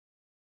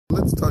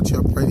let's start you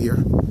up right here.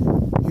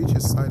 Here's your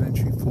side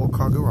entry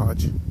 4-car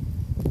garage.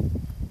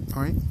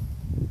 Alright.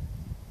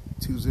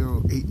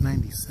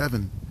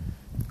 20897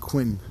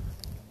 Quinn.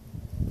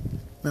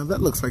 Now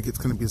that looks like it's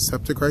going to be a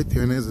septic right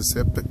there, and there's a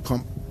septic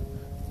pump.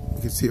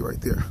 You can see it right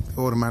there,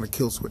 the automatic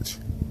kill switch.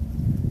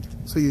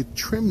 So your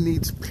trim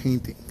needs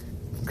painting,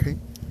 okay?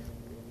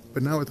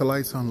 But now with the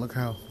lights on, look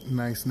how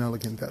nice and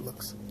elegant that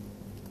looks.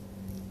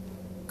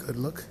 Good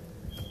look.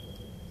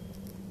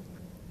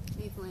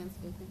 Needs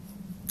landscaping.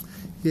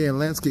 Yeah,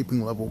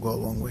 landscaping level will go a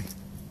long way.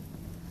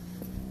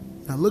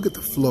 Now look at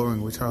the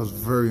flooring, which I was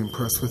very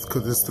impressed with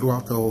because it's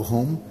throughout the whole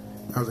home.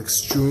 I was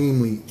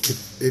extremely,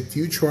 if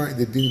you tried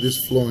to do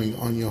this flooring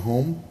on your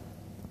home,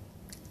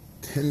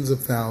 tens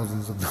of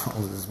thousands of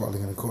dollars is probably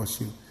going to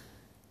cost you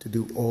to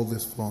do all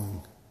this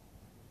flooring.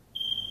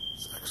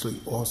 It's actually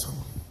awesome.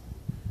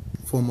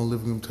 Formal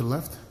living room to the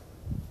left.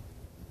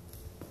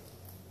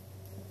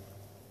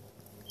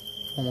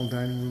 Formal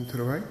dining room to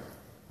the right.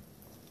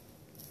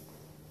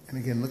 And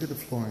again, look at the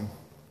flooring.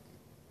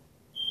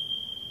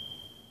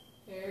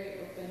 Very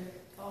open,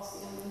 tall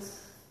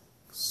ceilings.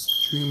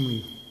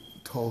 Extremely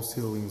tall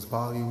ceilings,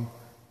 volume,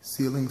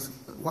 ceilings.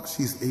 Watch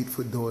these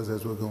 8-foot doors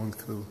as we're going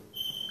through.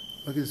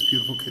 Look at this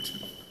beautiful kitchen.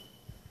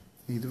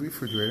 Need the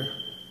refrigerator.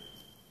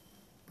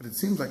 But it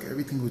seems like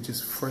everything was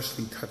just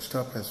freshly touched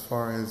up as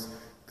far as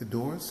the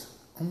doors.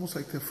 Almost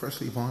like they're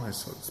freshly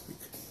varnished, so to speak.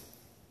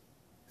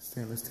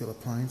 Stainless steel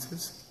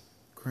appliances.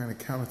 Granite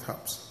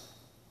countertops.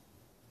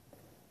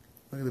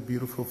 Look at the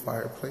beautiful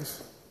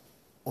fireplace.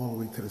 All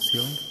the way to the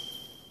ceiling.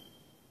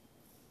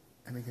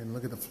 And again,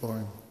 look at the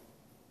flooring.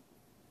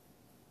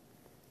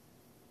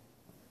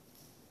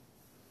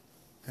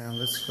 Now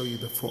let's show you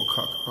the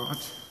 4-car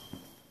garage.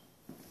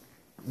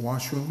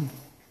 Washroom.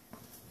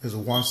 There's a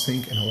wash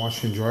sink and a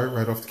washer and dryer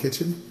right off the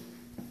kitchen.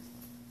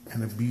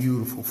 And a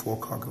beautiful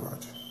 4-car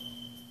garage.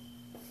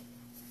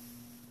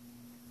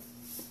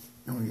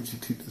 I'm going to get you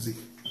too dizzy.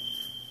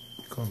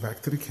 Going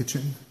back to the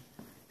kitchen.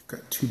 You've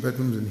got 2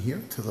 bedrooms in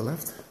here to the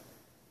left.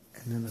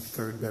 And then a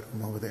 3rd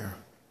bedroom over there.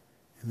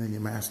 And then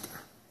your master.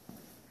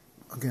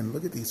 Again,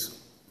 look at these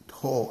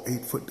tall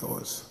 8-foot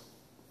doors.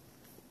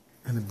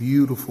 And the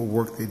beautiful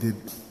work they did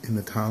in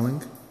the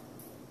tiling.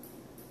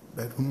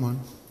 Bedroom 1.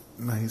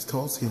 Nice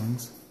tall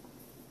ceilings.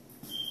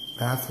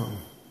 Bathroom.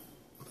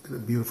 Look at the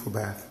beautiful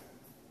bath.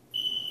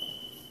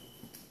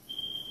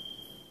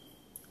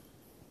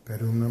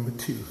 Bedroom number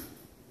 2.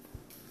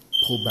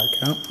 Pull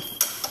back out.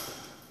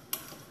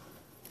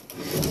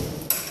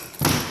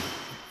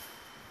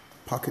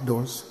 Pocket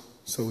doors,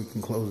 so we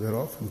can close that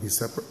off and be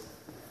separate.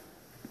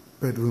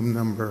 Bedroom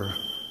number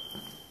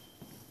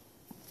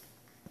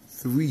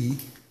 3.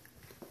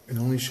 It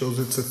only shows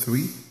it's a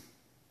 3.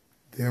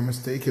 Their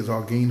mistake is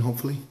our gain,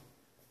 hopefully.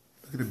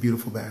 Look at the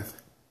beautiful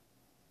bath.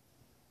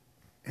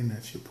 And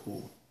that's your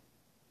pool.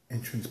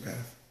 Entrance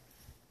bath.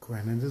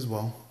 Granite as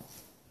well.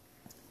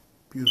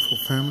 Beautiful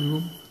family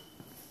room.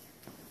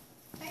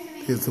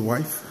 Here's the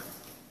wife.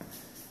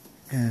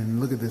 And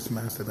look at this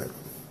master bedroom.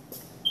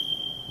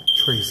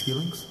 Tray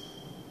ceilings.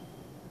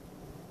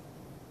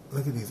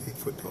 Look at these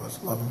 8-foot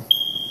doors. Love them.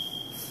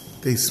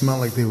 They smell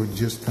like they were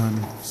just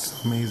done.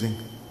 It's amazing.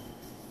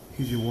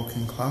 Here's your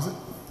walk-in closet.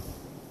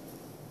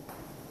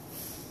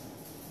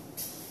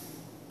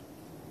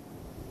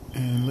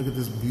 And look at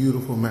this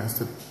beautiful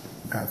master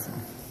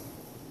bathroom.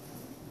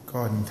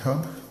 Garden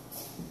tub.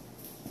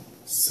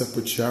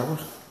 Separate shower.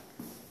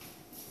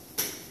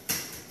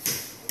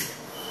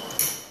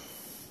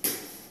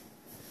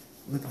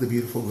 Look at the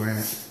beautiful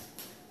granite.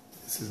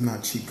 This is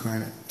not cheap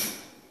granite.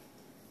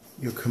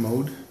 Your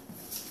commode.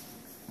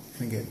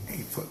 And again,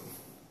 8-foot.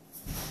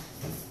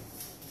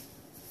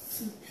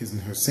 Here's in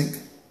her sink.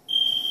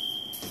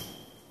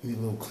 Need a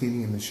little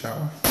cleaning in the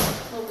shower.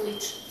 No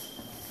bleach.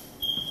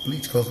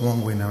 Bleach goes a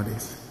long way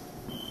nowadays.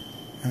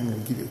 I'm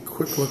going to give you a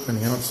quick look on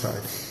the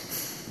outside.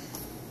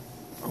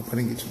 Hope I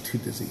didn't get you too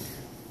dizzy.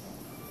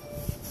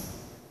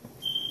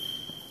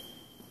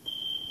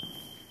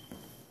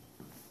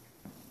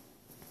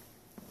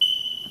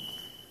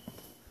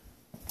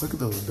 Look at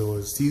those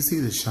doors. Do you see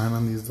the shine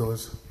on these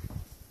doors?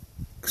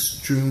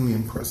 Extremely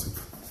impressive.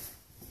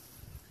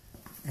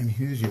 And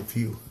here's your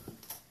view.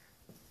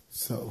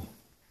 So,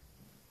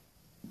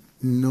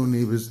 no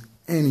neighbors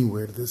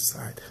anywhere to this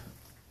side.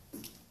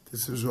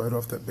 This is right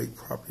off that big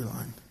property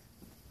line.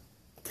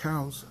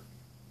 Cows.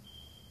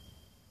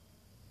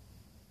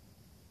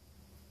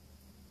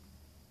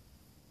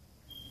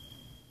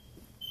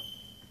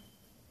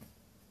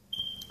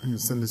 I'm going to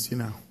send this to you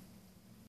now.